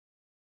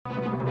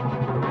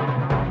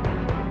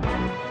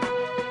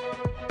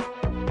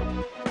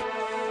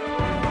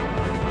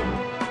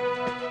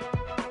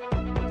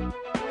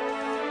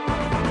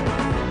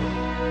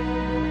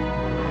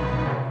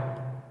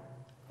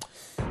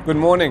Good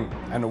morning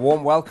and a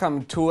warm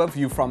welcome to A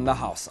View from the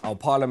House, our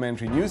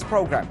parliamentary news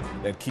program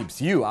that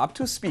keeps you up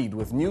to speed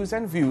with news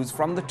and views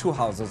from the two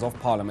houses of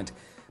parliament.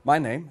 My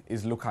name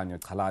is Lukhanya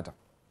Chalada.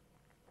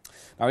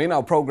 Now, in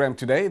our program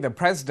today, the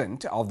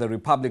President of the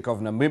Republic of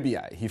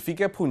Namibia,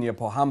 Hifikepunye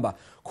Pohamba,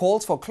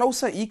 calls for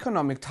closer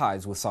economic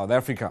ties with South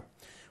Africa.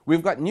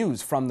 We've got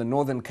news from the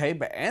Northern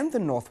Cape and the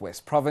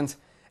Northwest Province.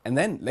 And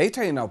then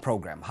later in our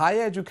program,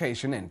 Higher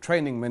Education and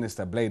Training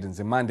Minister Blade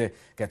Nzimande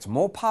gets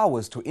more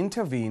powers to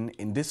intervene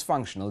in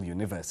dysfunctional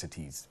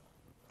universities.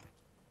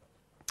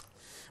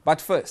 But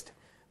first,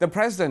 the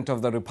President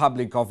of the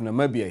Republic of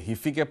Namibia,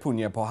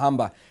 Hifikepunye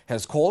Pohamba,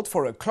 has called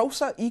for a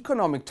closer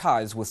economic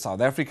ties with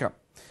South Africa.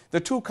 The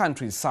two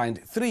countries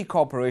signed 3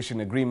 cooperation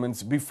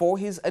agreements before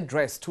his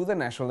address to the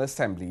National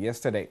Assembly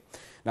yesterday.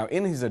 Now,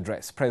 in his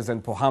address,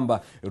 President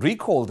Pohamba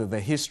recalled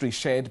the history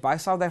shared by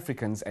South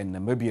Africans and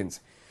Namibians.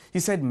 He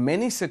said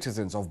many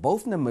citizens of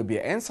both Namibia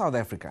and South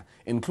Africa,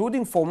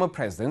 including former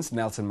Presidents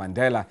Nelson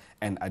Mandela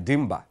and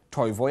Adimba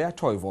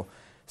Toivoya,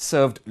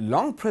 served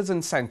long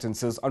prison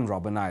sentences on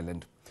Robben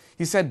Island.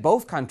 He said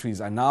both countries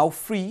are now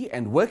free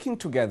and working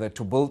together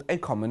to build a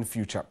common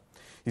future.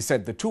 He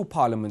said the two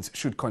parliaments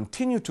should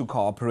continue to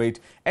cooperate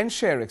and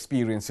share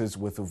experiences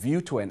with a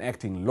view to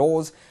enacting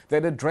laws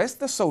that address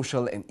the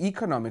social and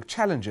economic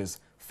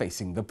challenges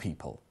facing the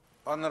people.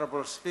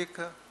 Honourable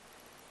Speaker,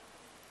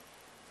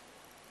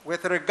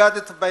 with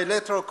regard to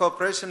bilateral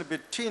cooperation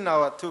between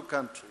our two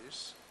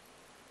countries,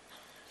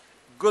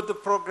 good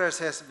progress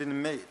has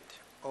been made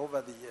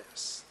over the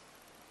years.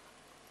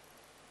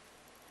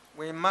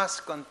 We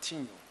must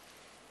continue.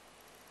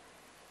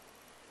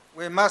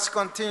 We must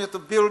continue to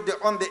build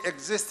on the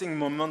existing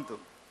momentum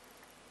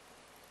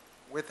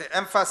with the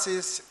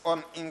emphasis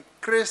on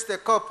increased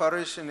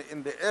cooperation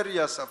in the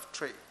areas of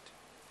trade,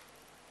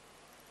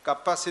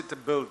 capacity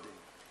building,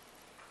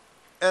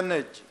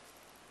 energy,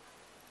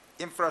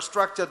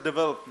 infrastructure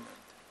development,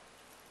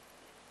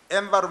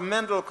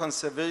 environmental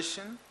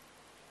conservation,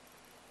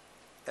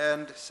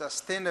 and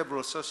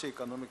sustainable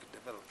socio-economic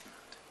development.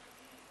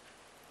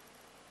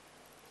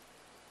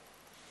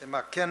 The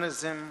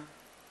mechanism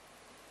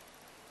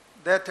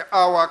that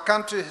our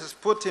country has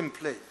put in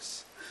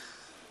place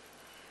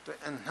to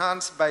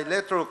enhance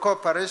bilateral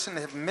cooperation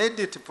have made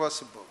it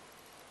possible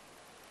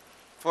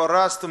for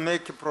us to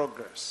make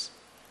progress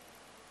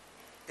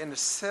in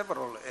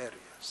several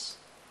areas.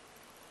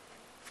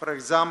 For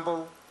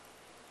example,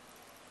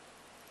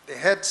 the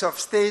Heads of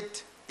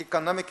State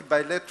Economic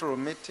Bilateral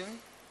Meeting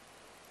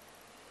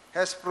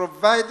has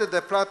provided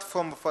a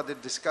platform for the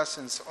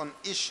discussions on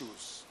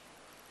issues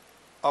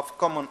of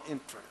common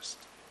interest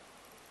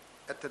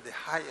at the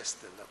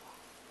highest level.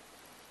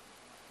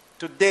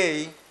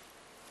 Today,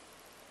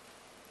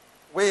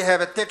 we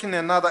have taken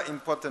another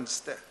important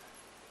step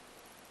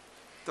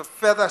to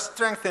further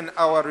strengthen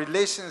our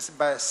relations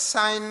by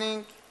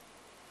signing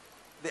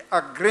the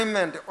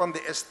agreement on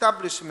the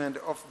establishment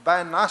of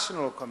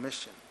binational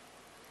commission,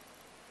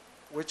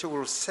 which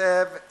will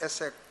serve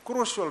as a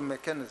crucial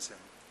mechanism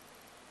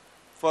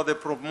for the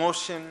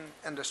promotion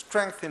and the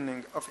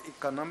strengthening of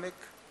economic,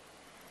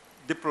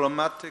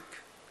 diplomatic,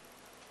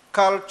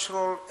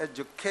 cultural,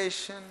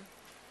 education,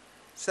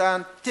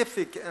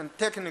 scientific and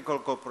technical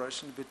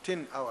cooperation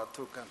between our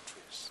two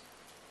countries.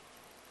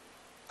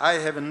 I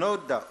have no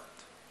doubt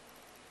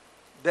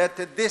that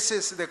this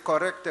is the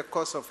correct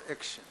course of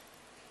action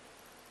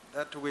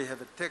that we have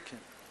taken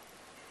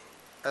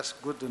as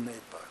good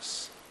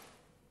neighbors.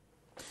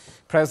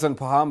 President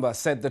Pohamba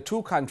said the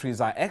two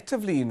countries are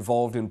actively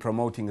involved in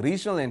promoting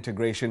regional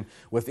integration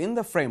within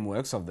the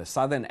frameworks of the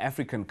Southern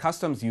African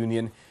Customs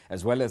Union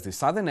as well as the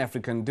Southern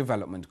African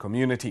Development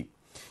Community.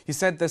 He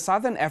said the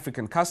Southern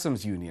African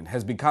Customs Union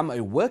has become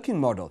a working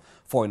model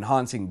for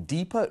enhancing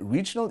deeper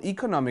regional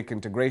economic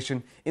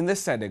integration in the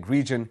SADC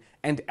region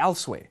and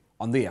elsewhere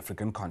on the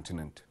African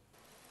continent.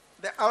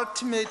 The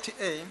ultimate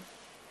aim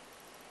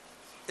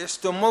is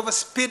to move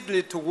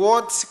speedily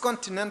towards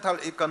continental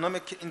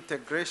economic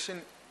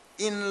integration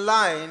in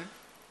line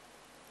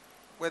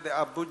with the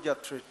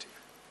Abuja Treaty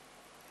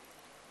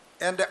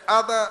and the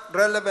other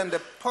relevant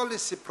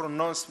policy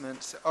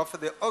pronouncements of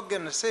the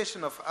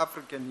Organization of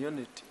African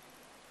Unity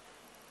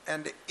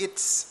and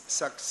its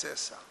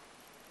successor,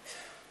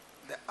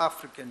 the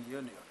African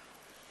Union.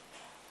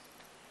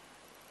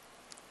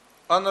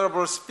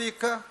 Honorable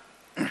Speaker,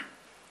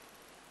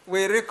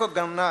 we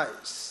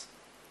recognize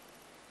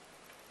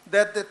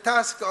that the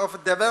task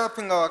of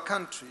developing our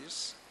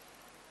countries,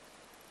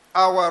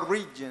 our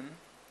region,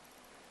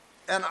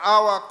 and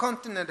our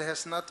continent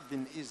has not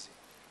been easy.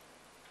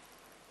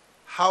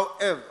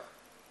 However,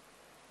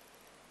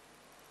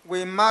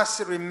 we must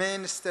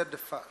remain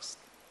steadfast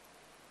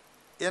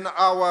in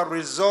our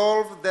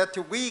resolve that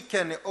we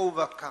can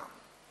overcome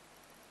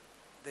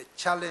the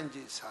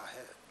challenges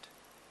ahead.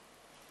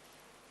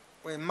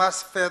 We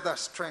must further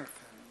strengthen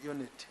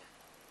unity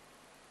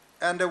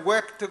and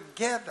work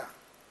together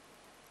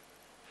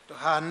to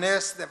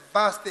harness the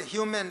vast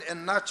human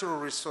and natural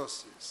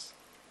resources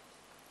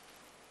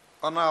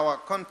on our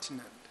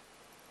continent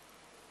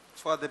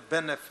for the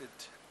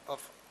benefit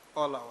of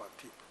all our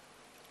people.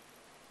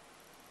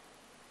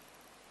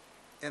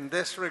 In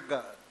this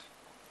regard,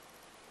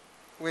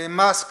 we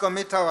must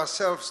commit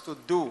ourselves to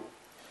do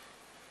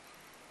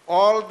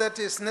all that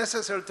is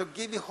necessary to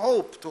give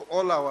hope to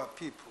all our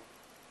people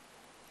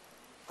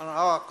on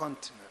our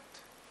continent,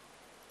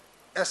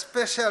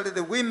 especially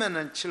the women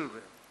and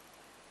children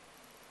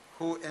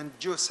who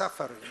endure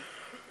suffering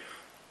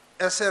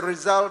as a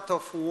result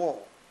of war,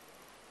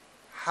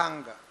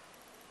 hunger,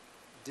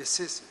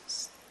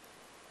 diseases,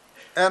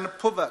 and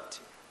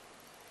poverty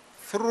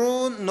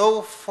through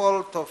no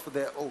fault of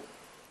their own.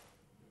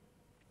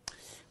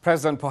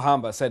 President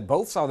Pohamba said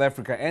both South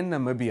Africa and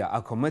Namibia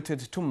are committed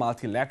to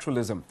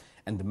multilateralism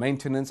and the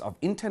maintenance of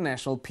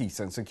international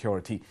peace and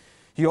security.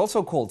 He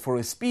also called for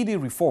a speedy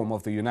reform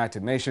of the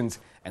United Nations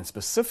and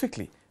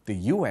specifically the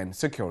UN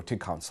Security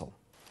Council.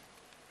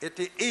 It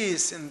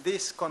is in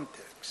this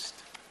context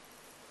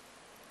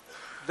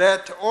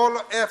that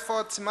all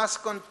efforts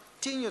must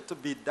continue to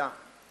be done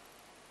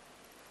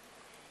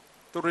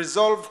to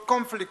resolve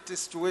conflict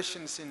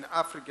situations in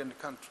African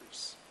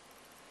countries,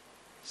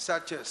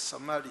 such as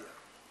Somalia,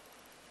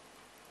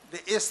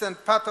 the eastern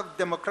part of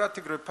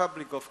Democratic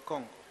Republic of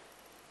Congo,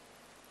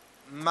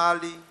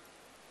 Mali,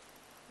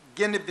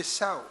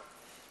 Guinea-Bissau,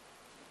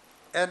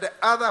 and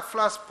other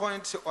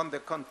flashpoints on the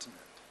continent.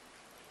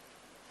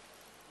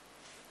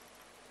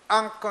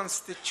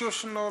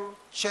 Unconstitutional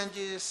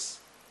changes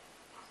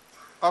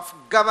of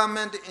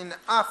government in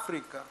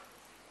Africa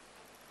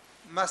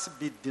must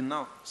be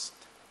denounced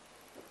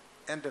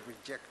and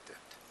rejected.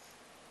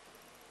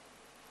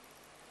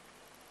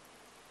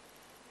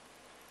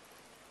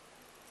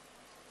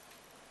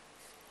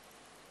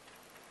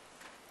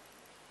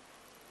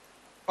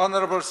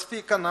 Honorable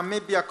Speaker,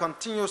 Namibia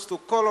continues to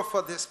call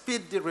for the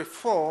speedy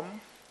reform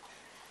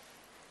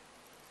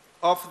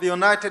of the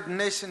United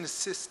Nations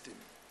system,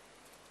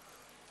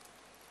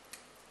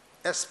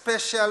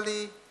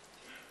 especially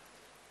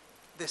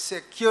the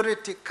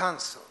Security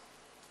Council,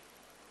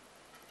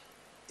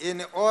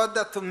 in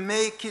order to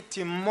make it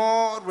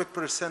more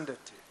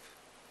representative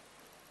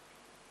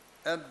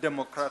and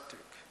democratic.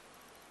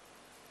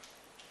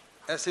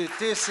 As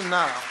it is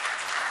now,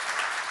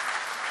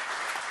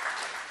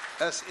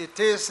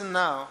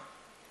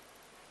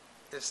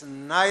 it's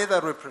neither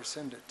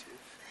representative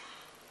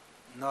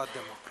nor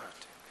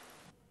democratic.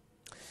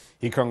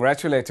 He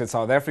congratulated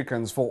South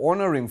Africans for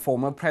honoring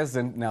former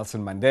President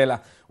Nelson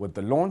Mandela with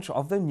the launch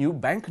of the new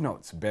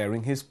banknotes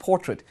bearing his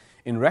portrait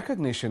in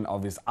recognition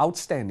of his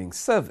outstanding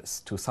service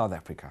to South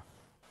Africa.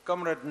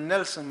 Comrade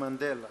Nelson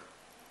Mandela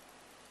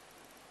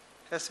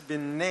has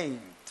been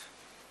named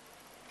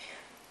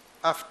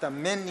after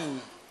many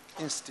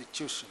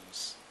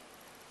institutions,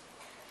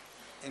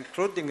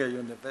 including a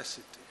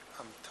university,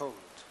 I'm told.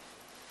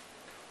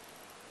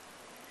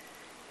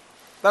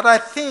 But I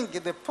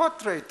think the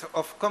portrait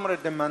of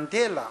Comrade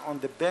Mandela on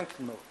the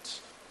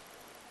banknotes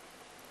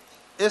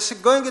is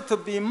going to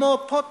be more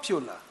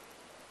popular.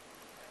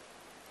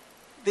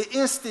 The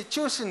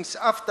institutions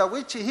after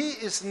which he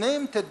is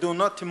named do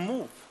not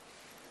move.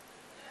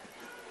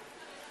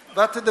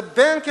 But the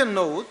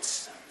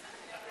banknotes,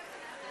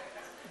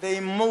 they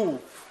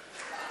move.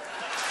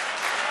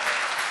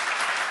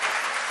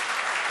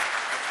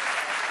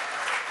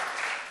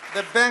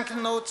 The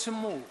banknotes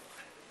move.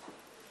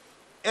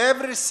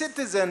 Every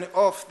citizen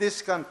of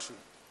this country,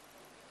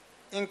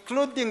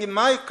 including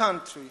my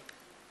country,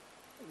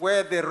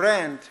 where the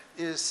rand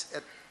is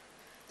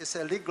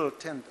a legal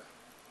tender,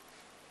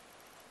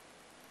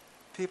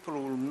 people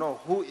will know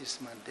who is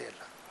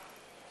Mandela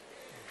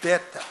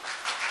better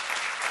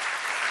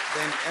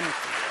than anything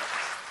else.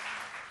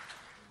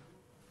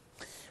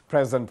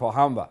 President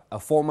Pohamba, a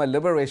former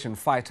liberation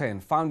fighter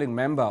and founding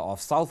member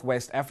of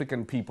Southwest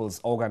African People's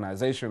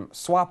Organization,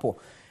 SWAPO,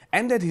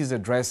 ended his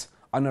address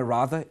on a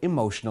rather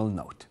emotional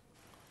note.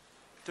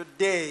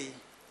 Today,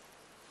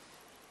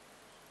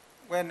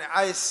 when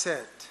I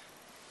sat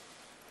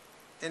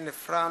in the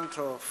front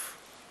of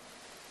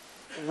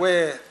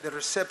where the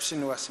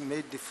reception was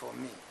made for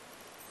me,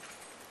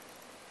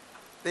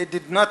 they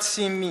did not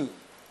see me,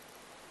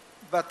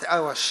 but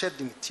I was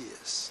shedding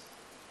tears.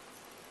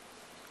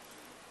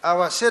 I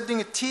was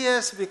shedding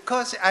tears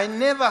because I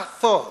never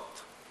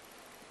thought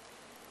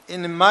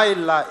in my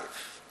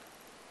life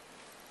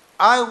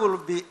I will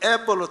be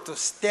able to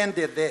stand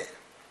there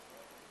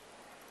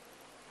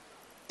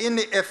in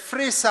a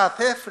free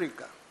South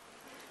Africa.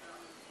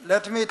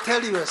 Let me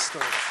tell you a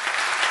story.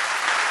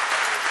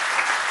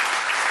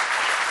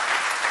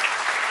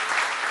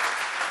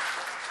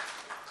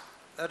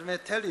 Let me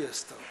tell you a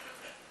story,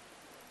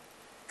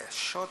 a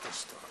short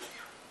story.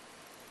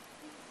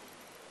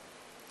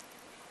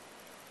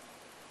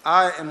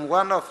 I am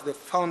one of the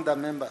founder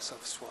members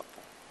of SWAPO.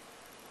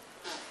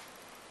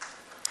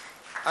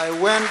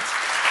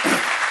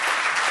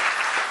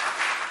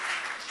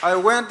 I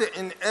went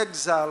in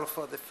exile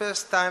for the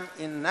first time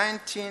in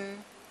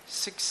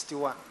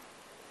 1961.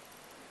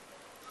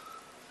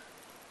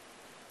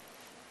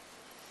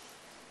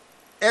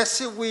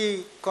 As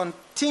we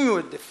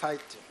continued the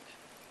fighting,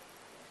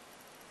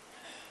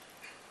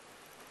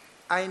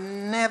 I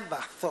never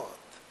thought,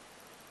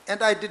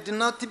 and I did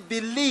not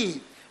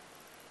believe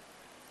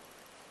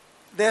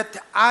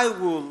that I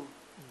will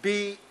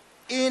be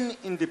in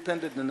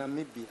independent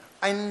Namibia.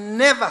 I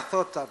never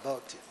thought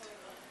about it.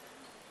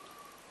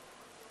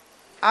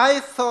 I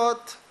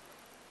thought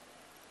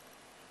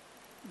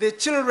the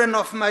children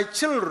of my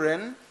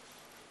children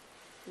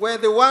were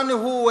the ones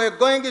who were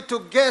going to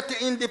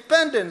get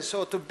independence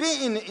or to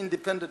be in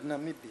independent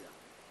Namibia.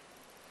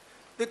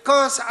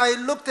 Because I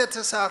looked at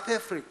South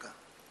Africa,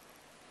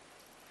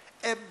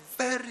 a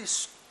very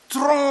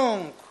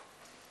strong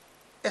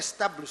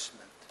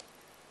establishment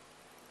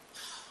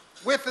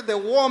with the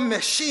war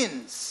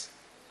machines,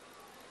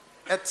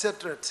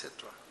 etc.,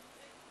 etc.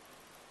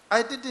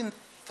 I didn't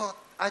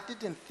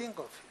think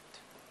of it.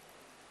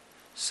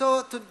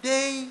 So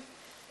today,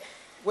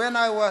 when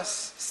I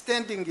was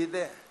standing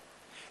there,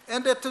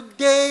 and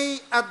today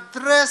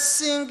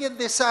addressing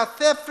the South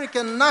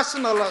African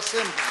National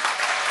Assembly,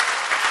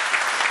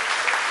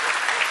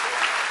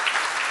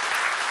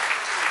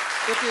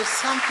 it is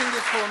something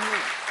for me.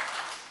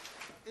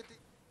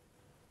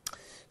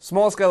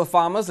 Small-scale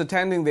farmers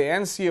attending the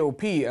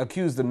NCOP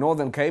accused the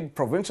Northern Cape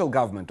provincial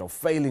government of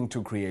failing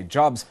to create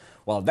jobs.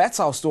 Well, that's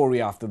our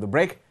story after the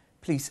break.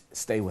 Please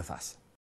stay with us.